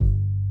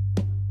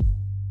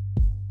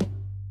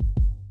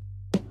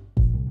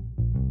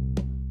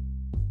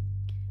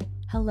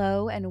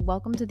Hello and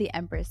welcome to the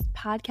Empress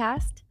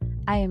podcast.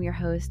 I am your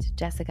host,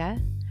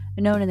 Jessica,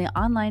 known in the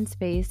online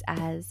space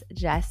as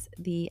Jess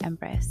the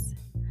Empress.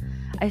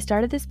 I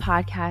started this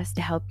podcast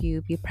to help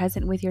you be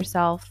present with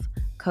yourself,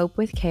 cope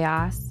with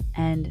chaos,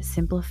 and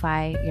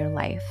simplify your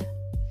life.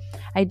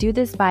 I do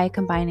this by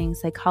combining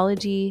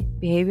psychology,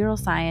 behavioral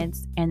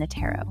science, and the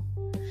tarot.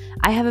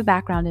 I have a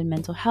background in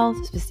mental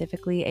health,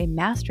 specifically a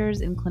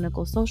master's in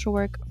clinical social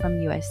work from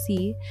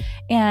USC,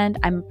 and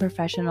I'm a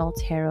professional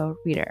tarot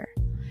reader.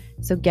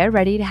 So get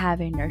ready to have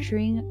a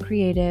nurturing,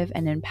 creative,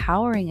 and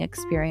empowering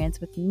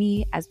experience with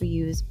me as we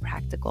use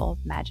practical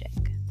magic.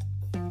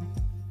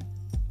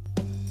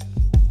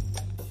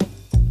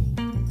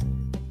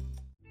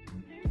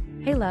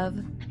 Hey love,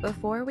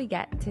 before we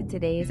get to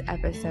today's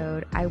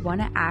episode, I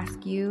want to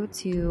ask you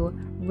to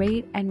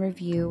rate and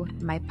review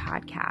my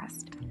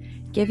podcast.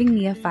 Giving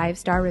me a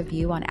 5-star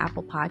review on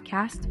Apple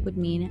Podcasts would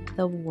mean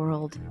the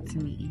world to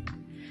me.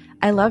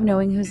 I love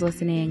knowing who's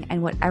listening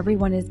and what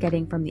everyone is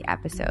getting from the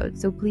episode,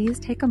 so please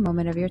take a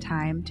moment of your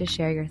time to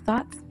share your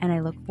thoughts, and I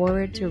look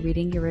forward to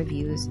reading your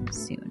reviews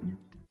soon.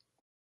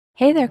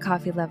 Hey there,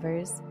 coffee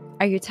lovers.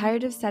 Are you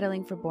tired of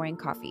settling for boring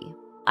coffee?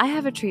 I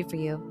have a treat for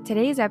you.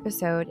 Today's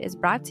episode is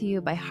brought to you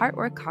by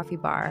Heartwork Coffee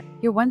Bar,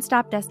 your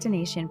one-stop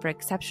destination for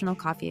exceptional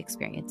coffee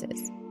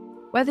experiences.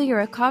 Whether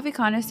you're a coffee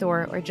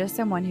connoisseur or just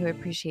someone who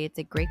appreciates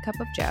a great cup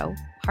of joe,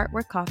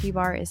 Heartwork Coffee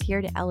Bar is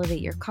here to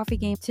elevate your coffee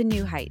game to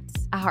new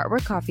heights. At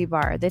Heartwork Coffee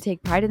Bar, they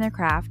take pride in their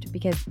craft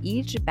because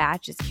each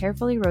batch is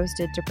carefully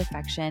roasted to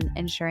perfection,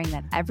 ensuring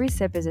that every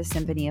sip is a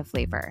symphony of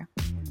flavor.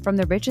 From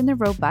the rich and the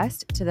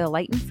robust to the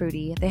light and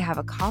fruity, they have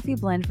a coffee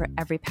blend for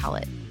every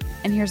palate.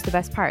 And here's the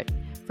best part.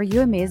 For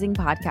you amazing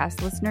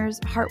podcast listeners,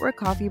 Heartwork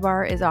Coffee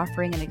Bar is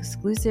offering an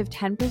exclusive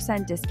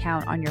 10%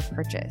 discount on your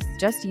purchase.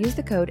 Just use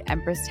the code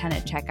EMPRESS10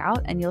 at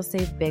checkout and you'll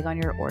save big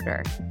on your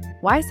order.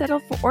 Why settle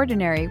for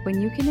ordinary when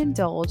you can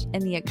indulge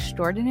in the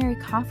extraordinary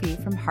coffee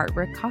from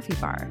Heartwork Coffee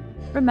Bar?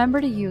 Remember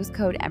to use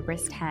code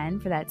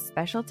EMPRESS10 for that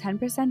special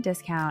 10%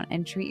 discount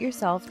and treat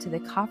yourself to the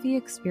coffee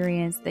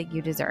experience that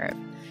you deserve.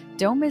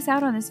 Don't miss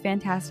out on this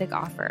fantastic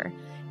offer.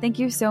 Thank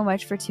you so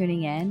much for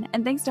tuning in,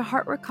 and thanks to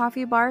Heartwork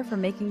Coffee Bar for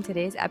making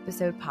today's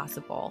episode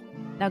possible.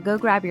 Now go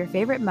grab your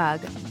favorite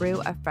mug,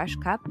 brew a fresh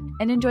cup,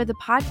 and enjoy the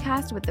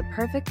podcast with the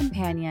perfect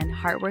companion,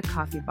 Heartwork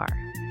Coffee Bar.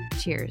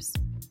 Cheers.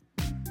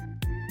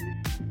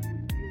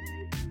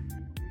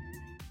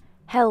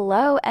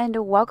 Hello and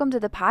welcome to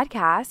the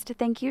podcast.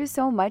 Thank you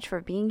so much for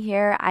being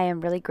here. I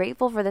am really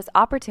grateful for this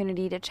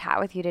opportunity to chat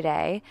with you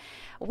today.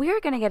 We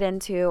are going to get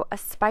into a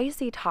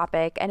spicy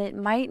topic, and it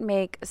might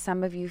make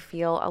some of you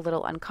feel a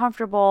little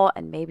uncomfortable,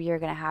 and maybe you're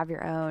going to have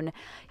your own,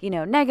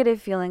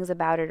 negative feelings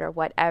about it or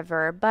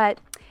whatever,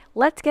 but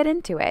let's get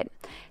into it.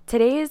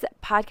 Today's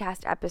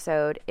podcast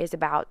episode is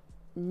about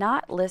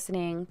not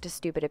listening to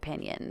stupid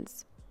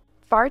opinions.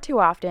 Far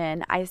too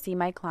often, I see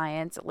my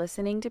clients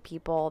listening to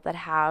people that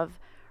have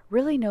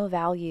really no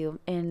value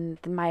in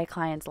my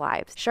clients'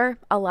 lives. Sure,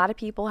 a lot of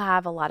people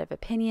have a lot of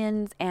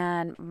opinions,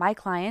 and my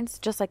clients,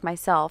 just like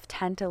myself,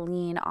 tend to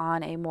lean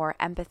on a more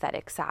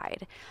empathetic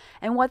side.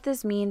 And what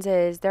this means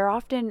is they're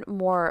often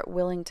more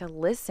willing to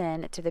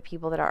listen to the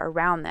people that are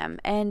around them,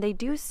 and they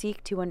do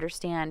seek to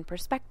understand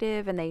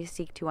perspective, and they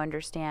seek to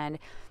understand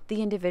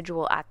the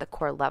individual at the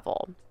core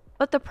level.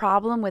 But the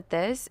problem with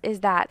this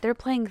is that they're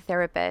playing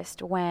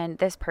therapist when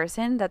this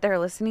person that they're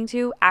listening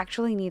to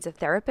actually needs a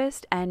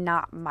therapist and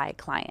not my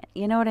client.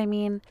 You know what I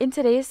mean? In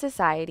today's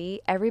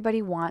society,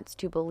 everybody wants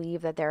to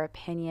believe that their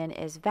opinion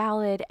is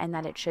valid and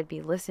that it should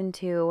be listened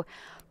to.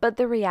 But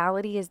the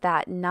reality is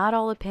that not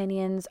all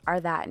opinions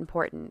are that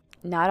important.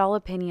 Not all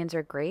opinions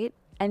are great,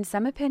 and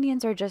some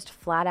opinions are just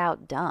flat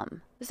out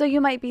dumb. So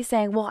you might be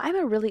saying, well, I'm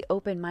a really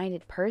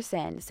open-minded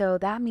person, so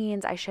that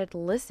means I should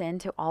listen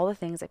to all the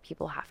things that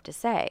people have to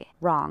say.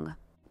 Wrong.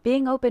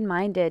 Being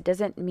open-minded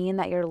doesn't mean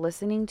that you're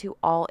listening to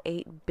all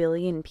 8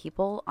 billion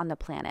people on the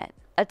planet.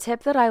 A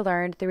tip that I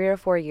learned 3 or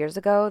 4 years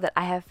ago that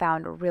I have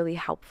found really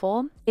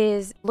helpful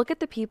is look at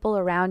the people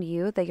around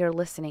you that you're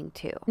listening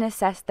to and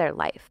assess their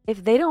life.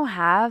 If they don't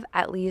have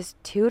at least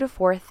 2 to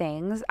 4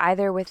 things,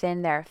 either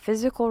within their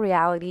physical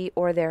reality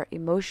or their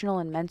emotional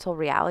and mental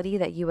reality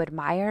that you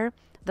admire,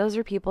 those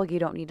are people you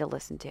don't need to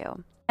listen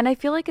to. And I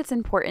feel like it's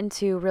important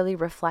to really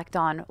reflect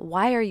on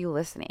why are you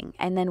listening,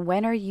 and then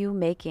when are you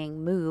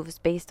making moves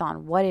based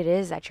on what it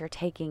is that you're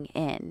taking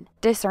in.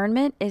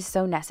 Discernment is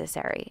so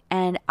necessary,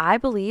 and I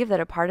believe that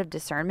a part of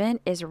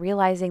discernment is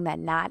realizing that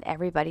not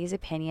everybody's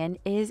opinion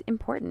is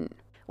important.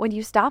 When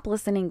you stop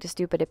listening to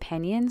stupid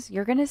opinions,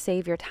 you're going to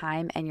save your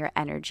time and your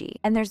energy.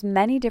 And there's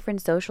many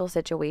different social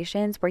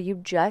situations where you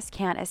just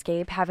can't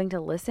escape having to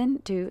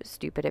listen to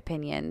stupid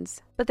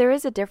opinions. But there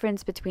is a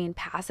difference between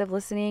passive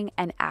listening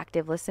and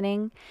active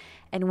listening.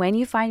 And when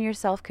you find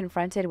yourself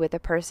confronted with a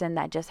person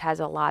that just has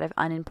a lot of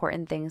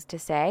unimportant things to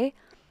say,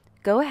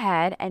 go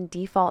ahead and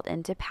default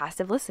into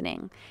passive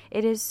listening.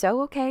 It is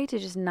so okay to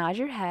just nod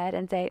your head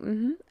and say,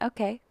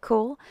 okay,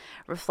 cool.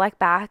 Reflect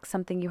back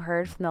something you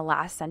heard from the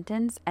last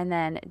sentence and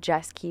then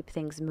just keep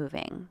things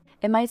moving.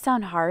 It might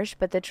sound harsh,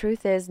 but the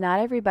truth is not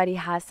everybody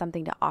has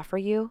something to offer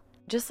you.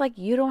 just like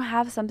you don't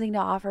have something to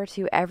offer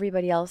to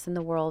everybody else in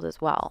the world as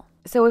well.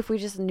 So if we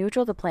just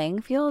neutral the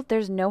playing field,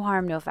 there's no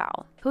harm, no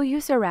foul. Who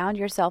you surround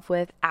yourself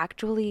with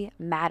actually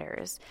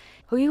matters.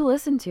 Who you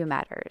listen to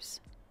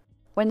matters.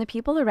 When the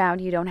people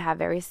around you don't have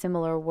very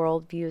similar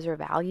worldviews or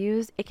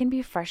values, it can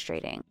be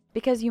frustrating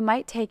because you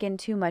might take in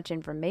too much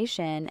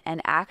information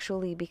and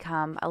actually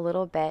become a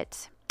little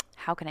bit,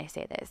 how can I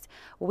say this,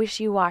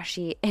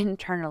 wishy-washy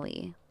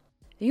internally.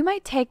 You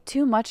might take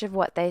too much of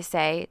what they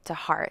say to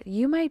heart.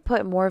 You might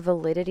put more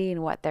validity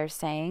in what they're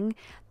saying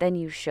than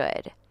you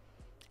should.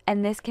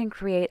 And this can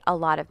create a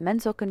lot of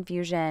mental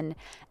confusion.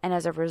 And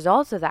as a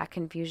result of that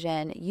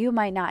confusion, you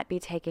might not be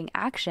taking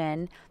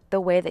action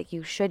the way that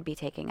you should be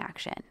taking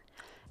action.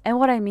 And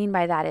what I mean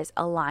by that is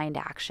aligned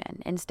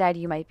action. Instead,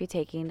 you might be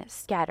taking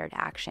scattered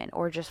action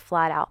or just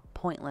flat out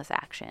pointless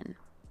action.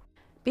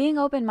 Being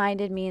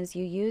open-minded means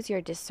you use your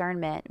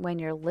discernment when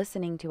you're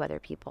listening to other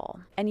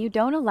people, and you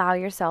don't allow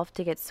yourself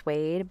to get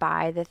swayed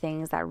by the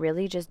things that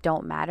really just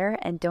don't matter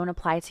and don't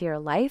apply to your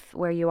life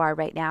where you are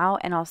right now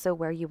and also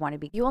where you want to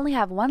be. You only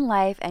have one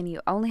life and you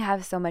only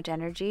have so much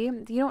energy.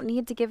 You don't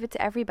need to give it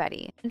to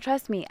everybody. And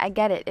trust me, I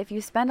get it. If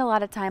you spend a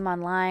lot of time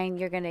online,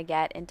 you're going to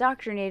get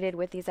indoctrinated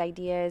with these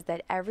ideas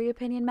that every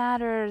opinion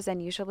matters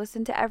and you should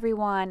listen to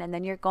everyone, and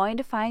then you're going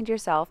to find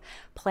yourself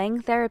playing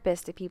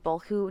therapist to people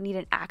who need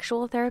an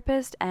actual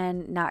therapist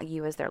and not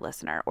you as their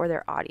listener or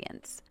their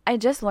audience. I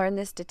just learned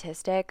this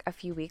statistic a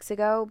few weeks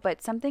ago,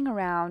 but something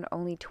around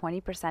only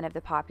 20% of the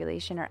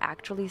population are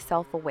actually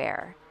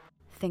self-aware.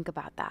 Think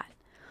about that.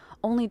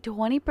 Only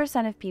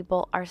 20% of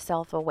people are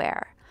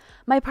self-aware.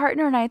 My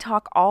partner and I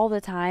talk all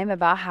the time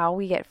about how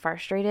we get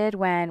frustrated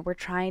when we're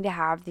trying to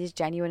have these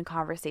genuine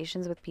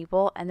conversations with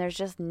people and there's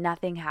just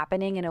nothing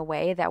happening in a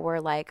way that we're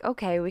like,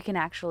 okay, we can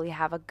actually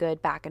have a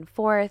good back and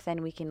forth and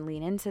we can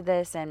lean into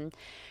this and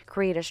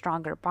create a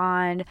stronger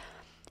bond.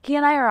 He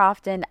and I are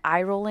often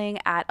eye-rolling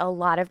at a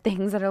lot of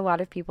things that a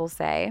lot of people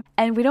say,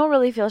 and we don't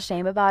really feel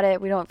shame about it.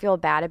 We don't feel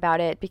bad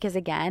about it because,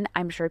 again,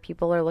 I'm sure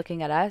people are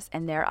looking at us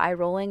and they're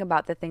eye-rolling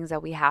about the things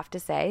that we have to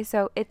say,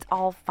 so it's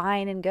all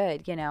fine and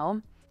good, you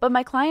know? But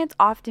my clients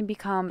often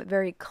become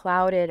very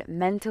clouded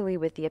mentally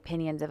with the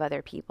opinions of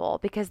other people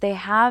because they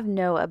have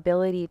no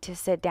ability to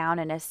sit down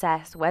and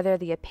assess whether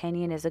the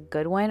opinion is a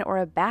good one or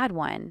a bad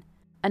one.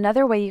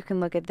 Another way you can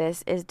look at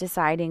this is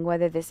deciding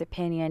whether this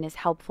opinion is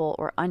helpful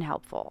or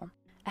unhelpful.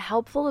 A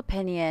helpful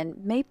opinion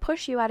may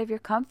push you out of your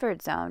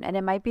comfort zone, and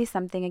it might be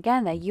something,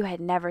 again, that you had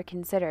never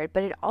considered,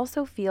 but it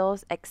also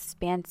feels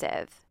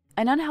expansive.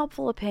 An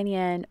unhelpful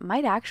opinion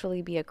might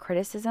actually be a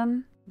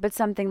criticism, but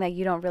something that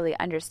you don't really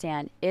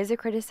understand is a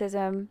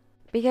criticism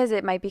because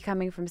it might be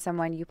coming from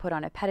someone you put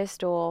on a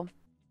pedestal,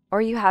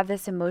 or you have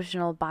this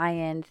emotional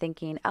buy-in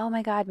thinking, oh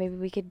my God, maybe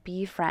we could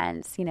be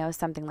friends, you know,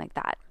 something like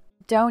that.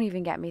 Don't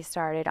even get me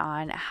started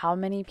on how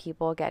many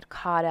people get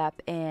caught up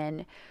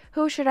in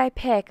who should I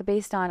pick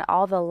based on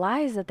all the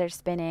lies that they're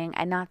spinning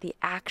and not the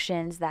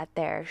actions that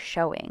they're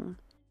showing.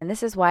 And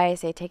this is why I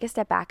say take a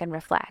step back and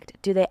reflect.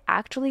 Do they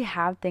actually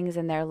have things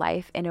in their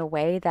life in a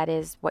way that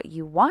is what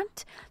you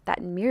want,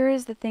 that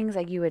mirrors the things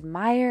that you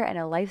admire and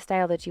a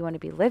lifestyle that you want to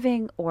be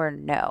living, or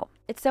no?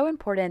 It's so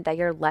important that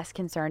you're less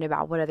concerned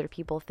about what other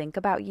people think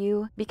about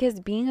you because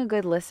being a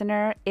good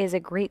listener is a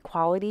great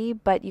quality,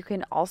 but you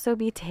can also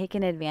be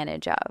taken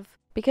advantage of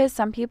because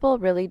some people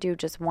really do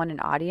just want an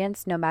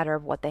audience no matter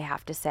what they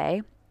have to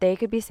say. They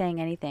could be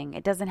saying anything.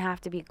 It doesn't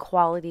have to be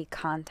quality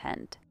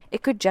content.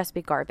 It could just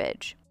be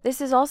garbage.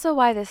 This is also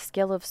why the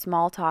skill of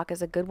small talk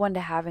is a good one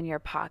to have in your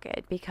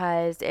pocket,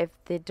 because if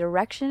the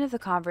direction of the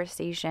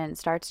conversation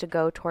starts to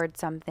go towards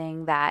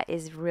something that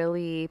is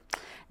really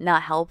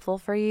not helpful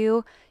for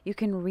you, you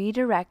can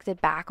redirect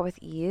it back with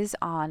ease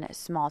on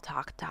small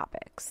talk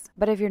topics.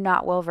 But if you're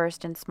not well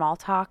versed in small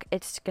talk,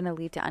 it's going to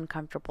lead to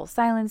uncomfortable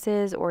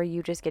silences or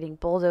you just getting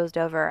bulldozed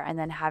over and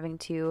then having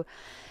to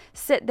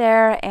sit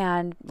there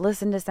and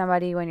listen to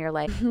somebody when you're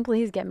like,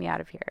 please get me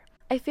out of here.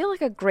 I feel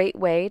like a great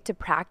way to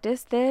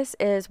practice this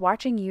is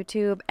watching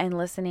YouTube and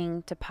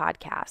listening to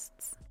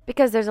podcasts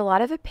because there's a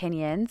lot of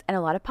opinions and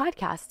a lot of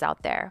podcasts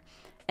out there.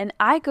 And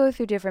I go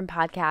through different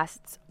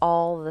podcasts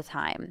all the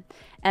time.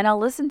 And I'll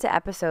listen to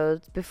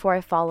episodes before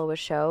I follow a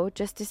show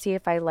just to see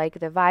if I like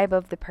the vibe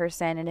of the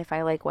person and if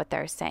I like what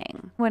they're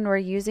saying. When we're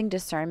using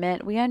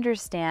discernment, we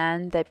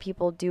understand that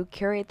people do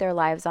curate their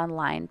lives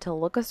online to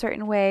look a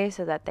certain way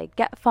so that they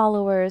get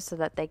followers, so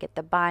that they get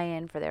the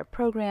buy-in for their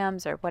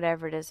programs or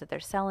whatever it is that they're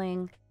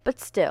selling. But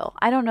still,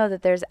 I don't know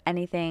that there's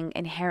anything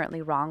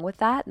inherently wrong with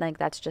that. Like,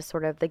 that's just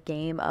sort of the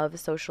game of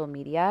social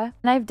media.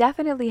 And I've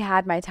definitely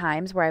had my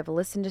times where I've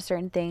listened to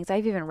certain things.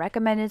 I've even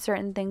recommended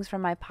certain things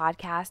from my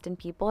podcast, and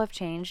people have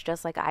changed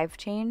just like I've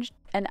changed.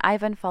 And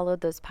I've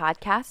unfollowed those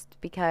podcasts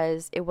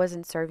because it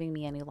wasn't serving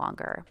me any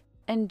longer.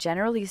 And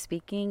generally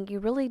speaking, you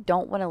really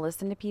don't want to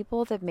listen to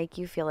people that make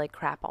you feel like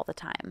crap all the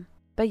time.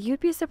 But you'd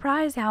be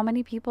surprised how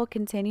many people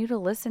continue to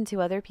listen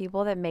to other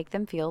people that make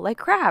them feel like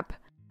crap.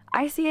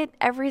 I see it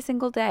every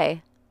single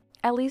day.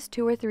 At least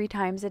 2 or 3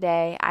 times a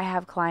day, I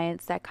have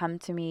clients that come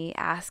to me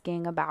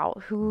asking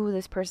about who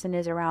this person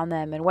is around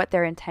them and what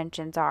their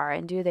intentions are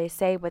and do they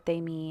say what they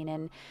mean.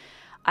 And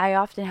I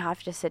often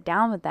have to sit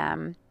down with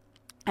them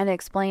and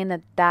explain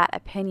that that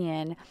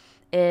opinion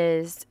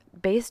is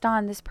based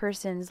on this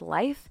person's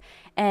life.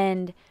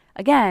 And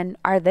again,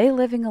 are they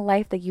living a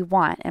life that you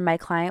want? And my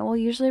client will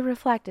usually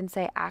reflect and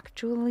say,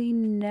 actually,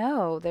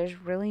 no,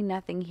 there's really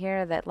nothing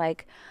here that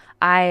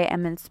I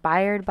am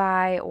inspired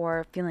by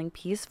or feeling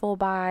peaceful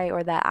by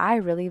or that I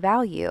really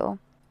value.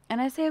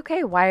 And I say,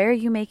 okay, why are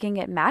you making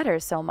it matter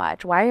so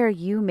much? Why are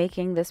you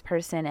making this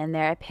person and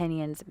their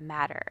opinions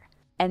matter?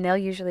 And they'll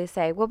usually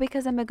say, well,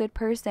 because I'm a good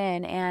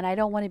person and I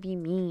don't want to be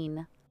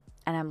mean.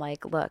 And I'm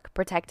like, look,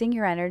 protecting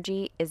your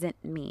energy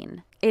isn't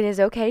mean. It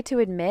is okay to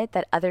admit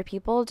that other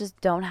people just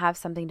don't have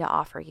something to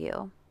offer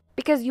you.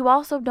 Because you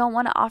also don't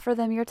want to offer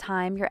them your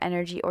time, your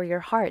energy, or your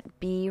heart.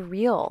 Be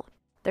real.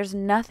 There's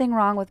nothing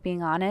wrong with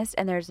being honest,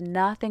 and there's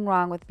nothing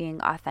wrong with being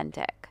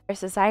authentic. Our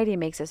society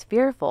makes us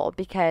fearful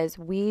because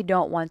we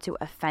don't want to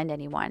offend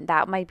anyone.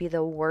 That might be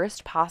the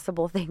worst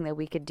possible thing that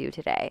we could do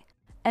today.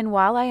 And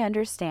while I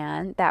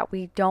understand that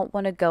we don't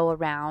want to go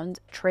around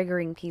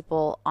triggering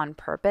people on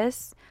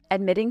purpose,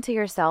 admitting to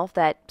yourself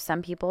that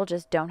some people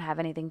just don't have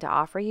anything to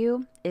offer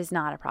you is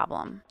not a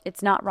problem.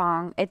 It's not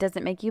wrong. It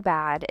doesn't make you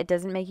bad. It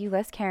doesn't make you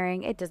less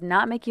caring. It does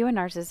not make you a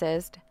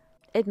narcissist.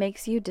 It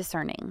makes you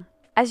discerning.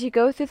 As you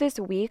go through this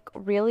week,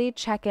 really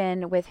check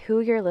in with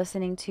who you're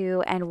listening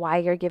to and why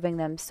you're giving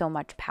them so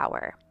much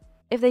power.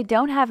 If they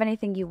don't have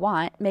anything you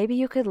want, maybe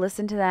you could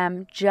listen to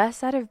them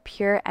just out of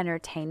pure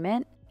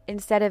entertainment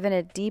instead of in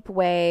a deep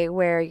way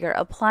where you're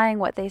applying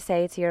what they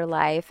say to your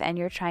life and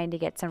you're trying to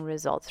get some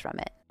results from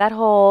it. That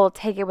whole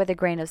take it with a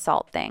grain of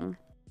salt thing.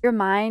 Your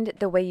mind,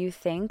 the way you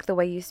think, the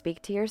way you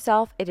speak to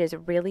yourself, it is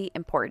really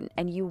important.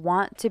 And you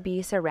want to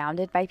be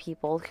surrounded by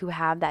people who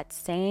have that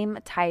same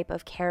type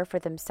of care for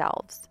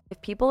themselves.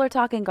 If people are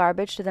talking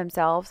garbage to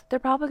themselves, they're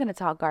probably going to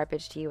talk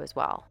garbage to you as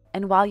well.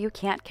 And while you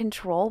can't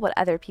control what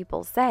other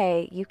people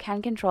say, you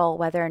can control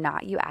whether or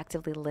not you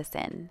actively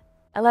listen.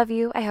 I love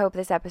you. I hope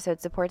this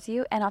episode supports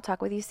you, and I'll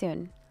talk with you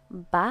soon.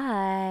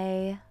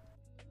 Bye.